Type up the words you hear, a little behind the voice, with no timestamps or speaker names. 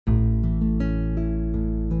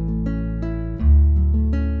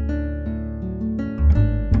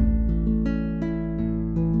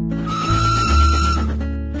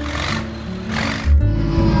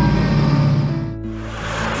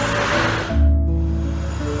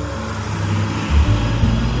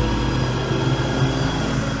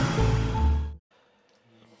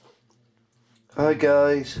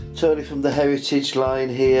guys, Tony from the Heritage line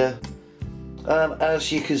here, and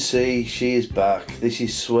as you can see, she is back. This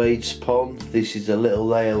is Swade's pond. This is a little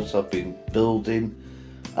layout I've been building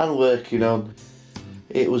and working on.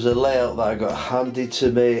 It was a layout that I got handed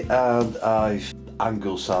to me and I've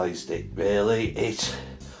angle sized it really. It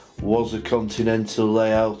was a continental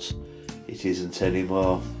layout, it isn't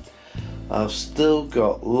anymore. I've still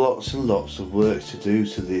got lots and lots of work to do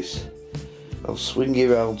to this. I'll swing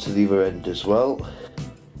you around to the other end as well.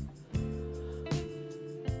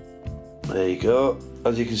 There you go.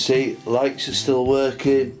 As you can see, lights are still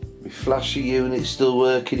working, my flasher unit's still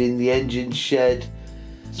working in the engine shed.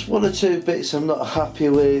 It's one or two bits I'm not happy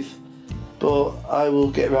with, but I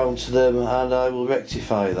will get around to them and I will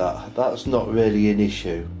rectify that. That's not really an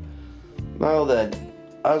issue. Now then,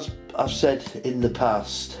 as I've said in the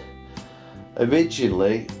past,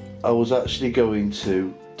 originally I was actually going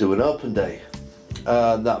to do an open day,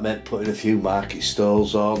 and that meant putting a few market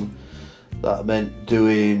stalls on. That meant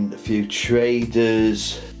doing a few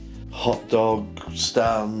traders, hot dog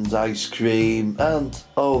stands, ice cream and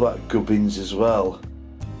all that gubbins as well.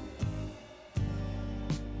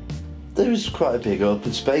 There is quite a big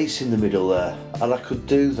open space in the middle there and I could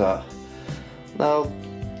do that. Now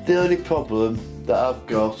the only problem that I've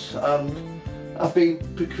got, and I've been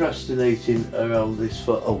procrastinating around this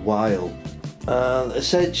for a while, and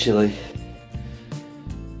essentially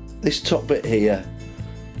this top bit here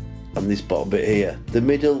and this bottom bit here, the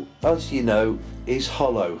middle, as you know, is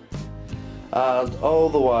hollow and all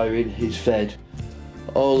the wiring is fed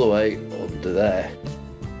all the way under there.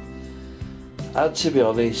 And to be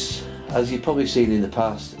honest, as you've probably seen in the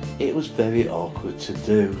past, it was very awkward to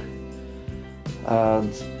do.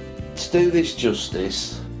 And to do this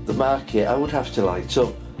justice, the market I would have to light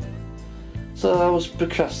up. So I was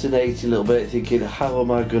procrastinating a little bit, thinking, how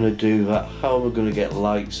am I going to do that? How am I going to get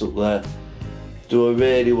lights up there? Do I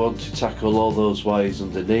really want to tackle all those wires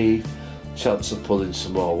underneath? Chance of pulling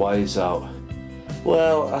some more wires out.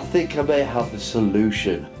 Well, I think I may have the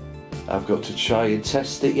solution. I've got to try and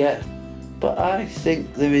test it yet, but I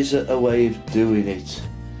think there is a way of doing it.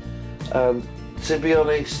 And to be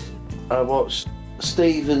honest, I watched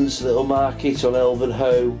Stephen's little market on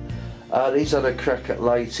Elvenholme and he's had a crack at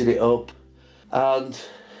lighting it up and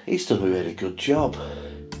he's done a really good job.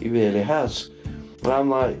 He really has. And I'm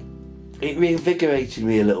like, it reinvigorated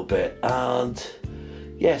me a little bit, and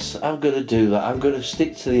yes, I'm going to do that. I'm going to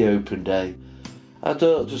stick to the open day. I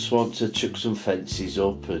don't just want to chuck some fences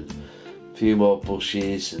up and a few more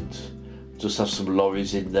bushes and just have some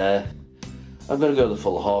lorries in there. I'm going to go the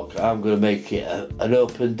full hog. I'm going to make it an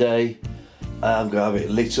open day. I'm going to have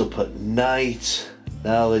it lit up at night.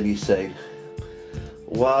 Now then you say,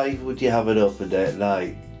 why would you have an open day at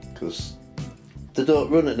night? Because they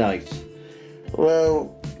don't run at night.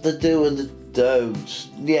 Well, they do and they don't.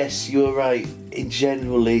 Yes, you're right,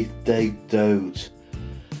 generally they don't.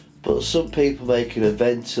 But some people make an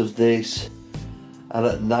event of this, and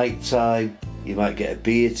at night time you might get a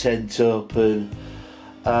beer tent open,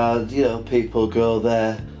 and you know, people go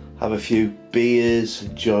there, have a few beers,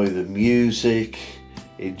 enjoy the music,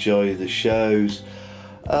 enjoy the shows,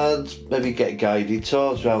 and maybe get guided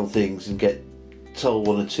tours around things and get told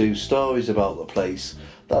one or two stories about the place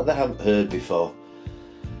that they haven't heard before.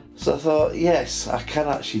 So I thought, yes, I can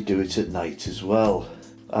actually do it at night as well.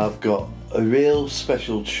 I've got a real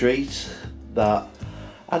special treat that,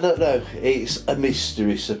 I don't know, it's a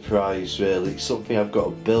mystery surprise really. It's something I've got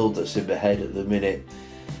to build that's in my head at the minute.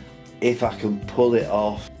 If I can pull it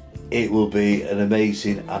off, it will be an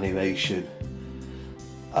amazing animation.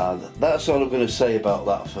 And that's all I'm going to say about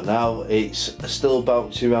that for now. It's still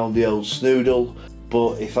bouncing around the old snoodle,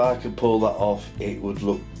 but if I can pull that off, it would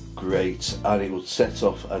look great and it would set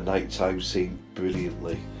off a nighttime scene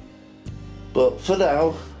brilliantly. But for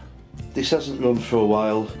now, this hasn't run for a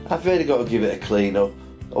while. I've really got to give it a clean up.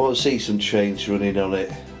 I want to see some trains running on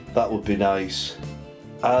it. That would be nice.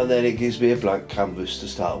 And then it gives me a blank canvas to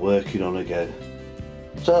start working on again.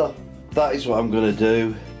 So that is what I'm going to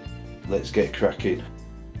do. Let's get cracking.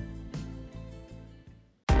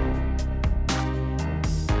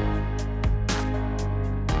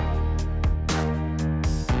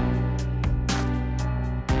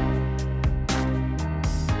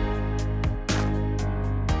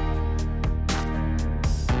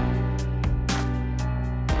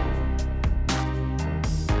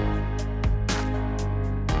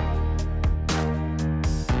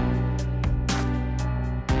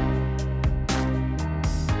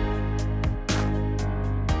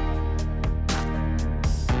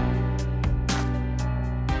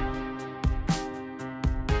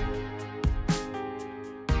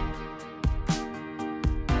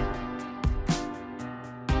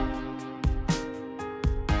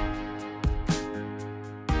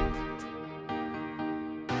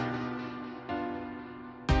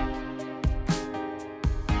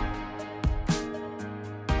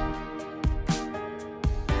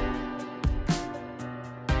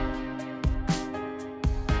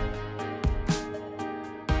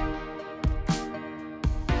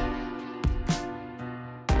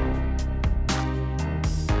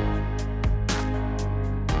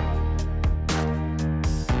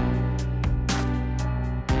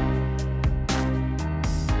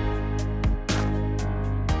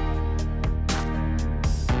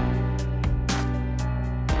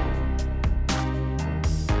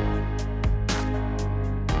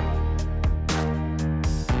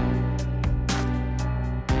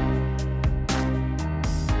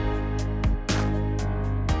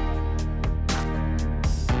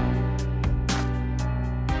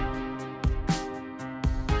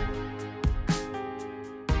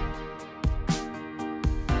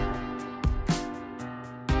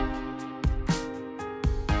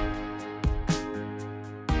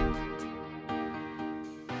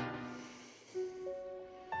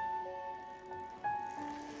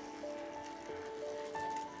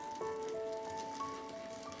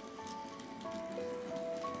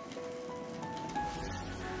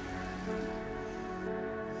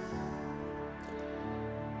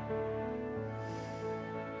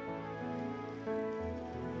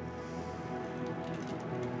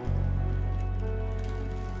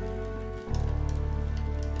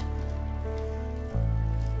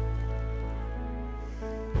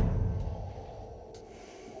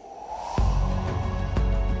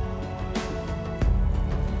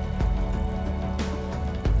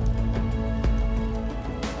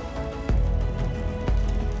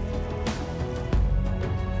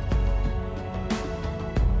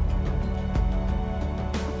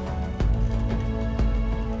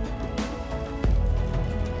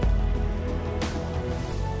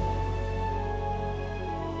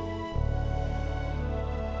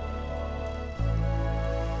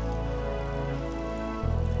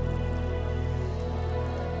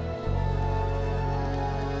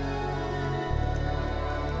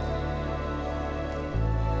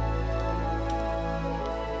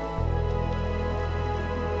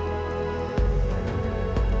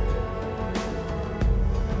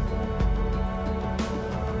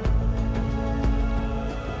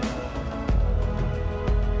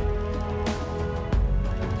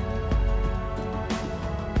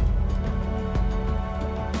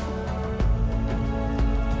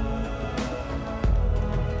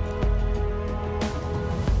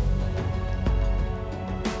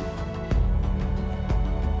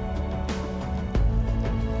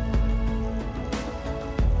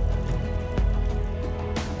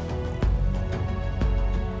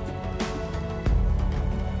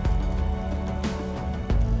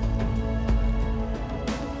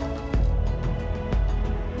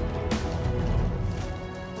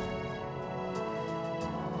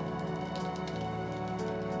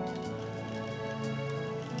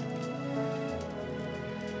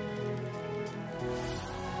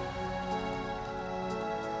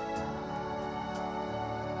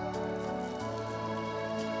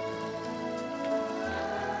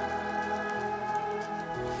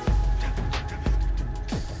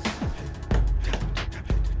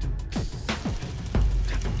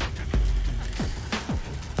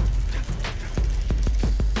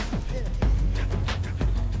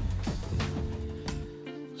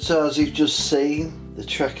 So as you've just seen, the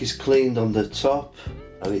track is cleaned on the top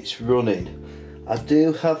and it's running. I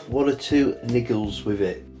do have one or two niggles with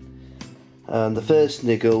it, and the first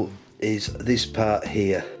niggle is this part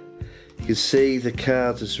here. You can see the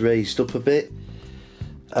card has raised up a bit,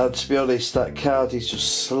 and to be honest, that card is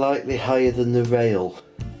just slightly higher than the rail,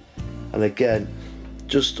 and again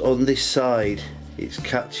just on this side it's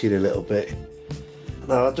catching a little bit.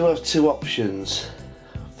 Now I do have two options.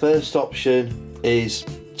 First option is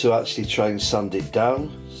to actually try and sand it down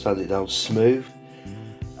smooth,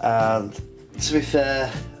 and to be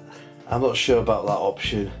fair, I'm not sure about that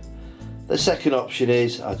option. The second option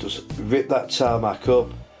is I just rip that tarmac up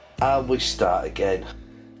and we start again.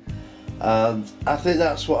 And I think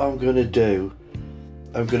that's what I'm going to do.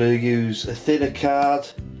 I'm going to use a thinner card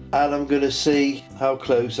and I'm going to see how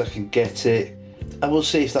close I can get it, and we'll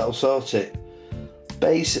see if that'll sort it.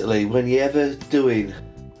 Basically, when you're ever doing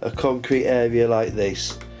a concrete area like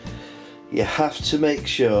this, you have to make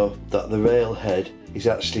sure that the rail head is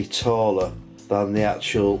actually taller than the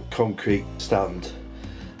actual concrete stand.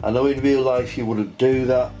 I know in real life you wouldn't do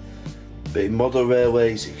that, but in model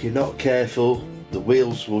railways, if you're not careful, the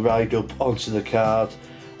wheels will ride up onto the card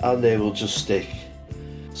and they will just stick.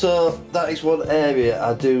 So that is one area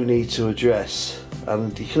I do need to address,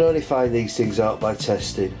 and you can only find these things out by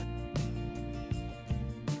testing.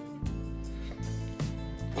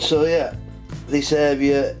 So yeah, this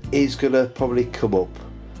area is going to probably come up,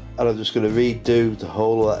 and I'm just going to redo the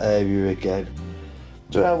whole of that area again.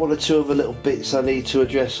 There are one or two other little bits I need to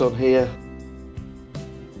address on here.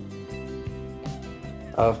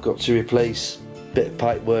 I've got to replace a bit of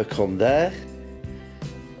pipe work on there.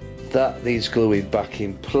 That needs gluing back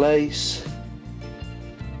in place.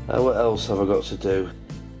 And what else have I got to do?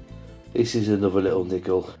 This is another little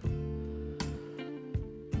niggle.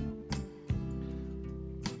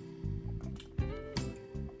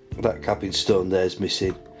 That capping stone there is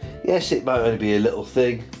missing. Yes, it might only be a little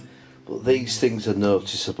thing, but these things are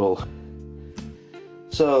noticeable.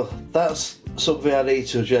 So that's something I need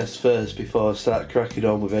to address first before I start cracking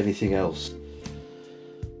on with anything else.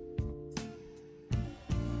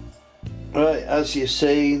 Right, as you've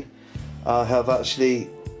seen, I have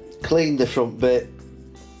actually cleaned the front bit.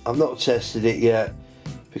 I've not tested it yet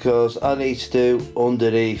because I need to do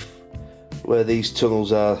underneath where these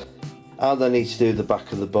tunnels are, and I need to do the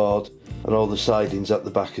back of the board and all the sidings at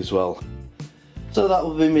the back as well. So that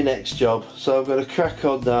will be my next job. So I'm going to crack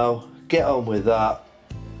on now, get on with that.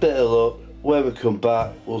 Bit of luck, when we come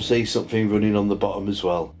back we'll see something running on the bottom as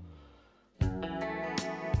well.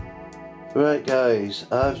 Right guys,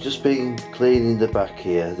 I've just been cleaning the back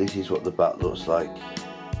here. This is what the back looks like.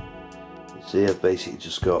 See, I've basically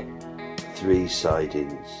just got 3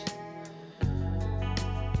 sidings.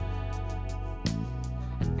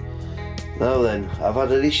 Now then, I've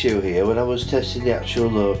had an issue here when I was testing the actual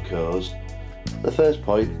locos. The first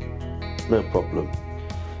point, no problem.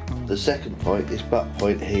 The second point, this back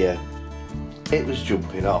point here, it was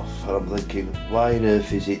jumping off, and I'm thinking, why on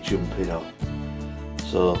earth is it jumping off?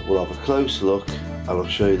 So we'll have a close look and I'll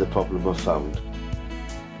show you the problem I found.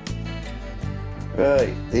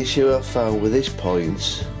 Right, the issue I found with this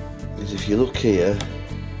point is, if you look here,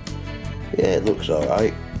 yeah, it looks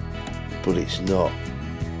alright, but it's not.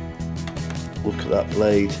 Look at that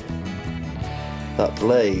blade. That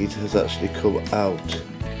blade has actually come out.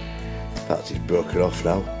 In fact, it's broken off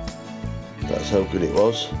now. That's how good it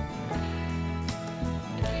was.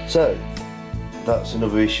 So that's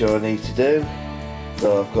another issue I need to do.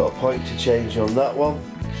 So I've got a point to change on that one.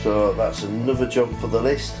 So that's another job for the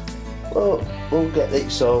list. Well, we'll get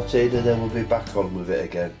it sorted and then we'll be back on with it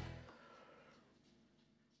again.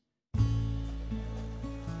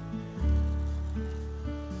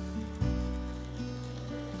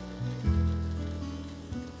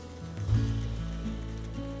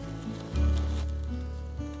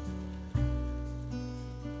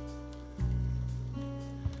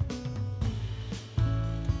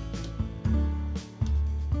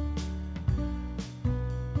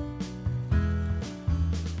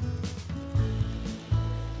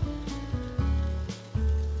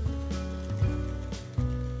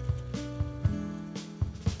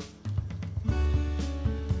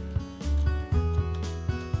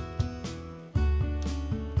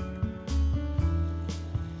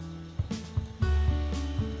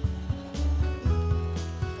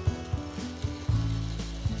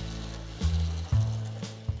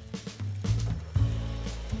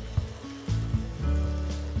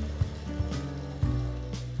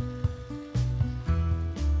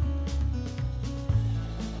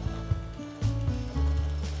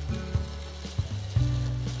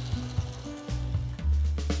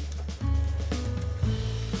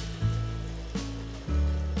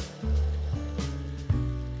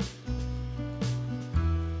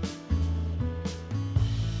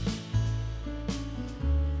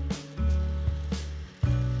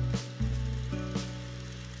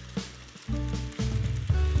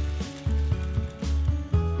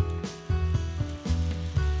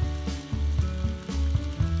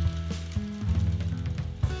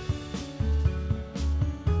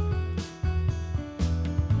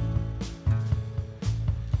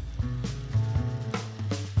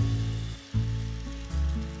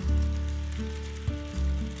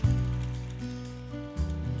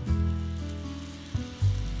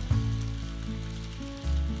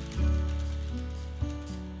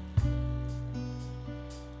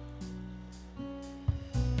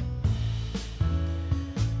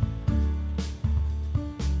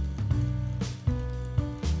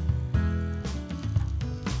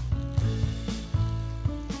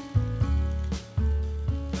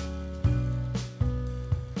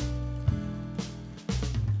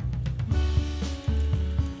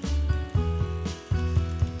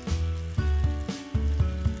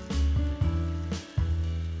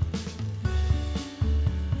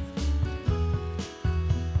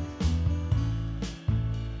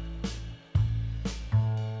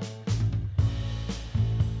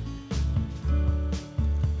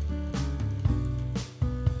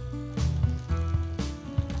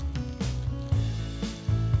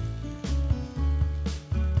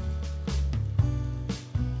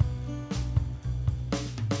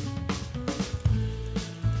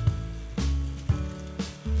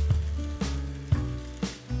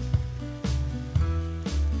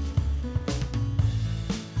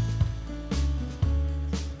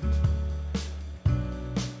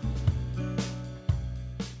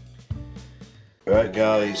 Right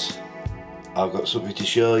guys, I've got something to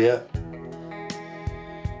show you.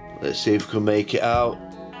 Let's see if we can make it out.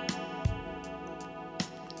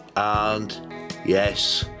 And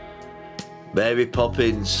yes, Mary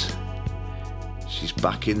Poppins, she's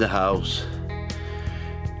back in the house.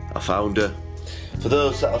 I found her. For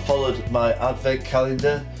those that have followed my advent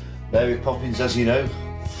calendar, Mary Poppins, as you know,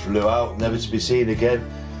 flew out, never to be seen again.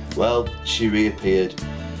 Well, she reappeared.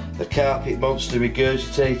 The carpet monster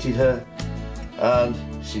regurgitated her and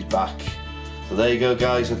she's back. So there you go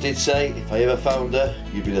guys, I did say if I ever found her,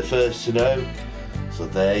 you'd be the first to know. So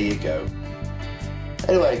there you go.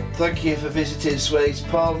 Anyway, thank you for visiting Swade's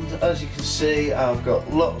Pond. As you can see, I've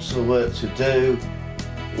got lots of work to do,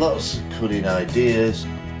 lots of cunning ideas.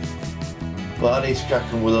 But I need to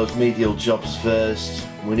crack on with those medial jobs first.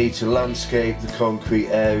 We need to landscape the concrete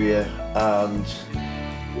area and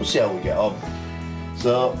we'll see how we get on.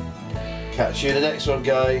 So, catch you in the next one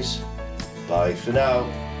guys. Bye for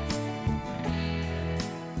now.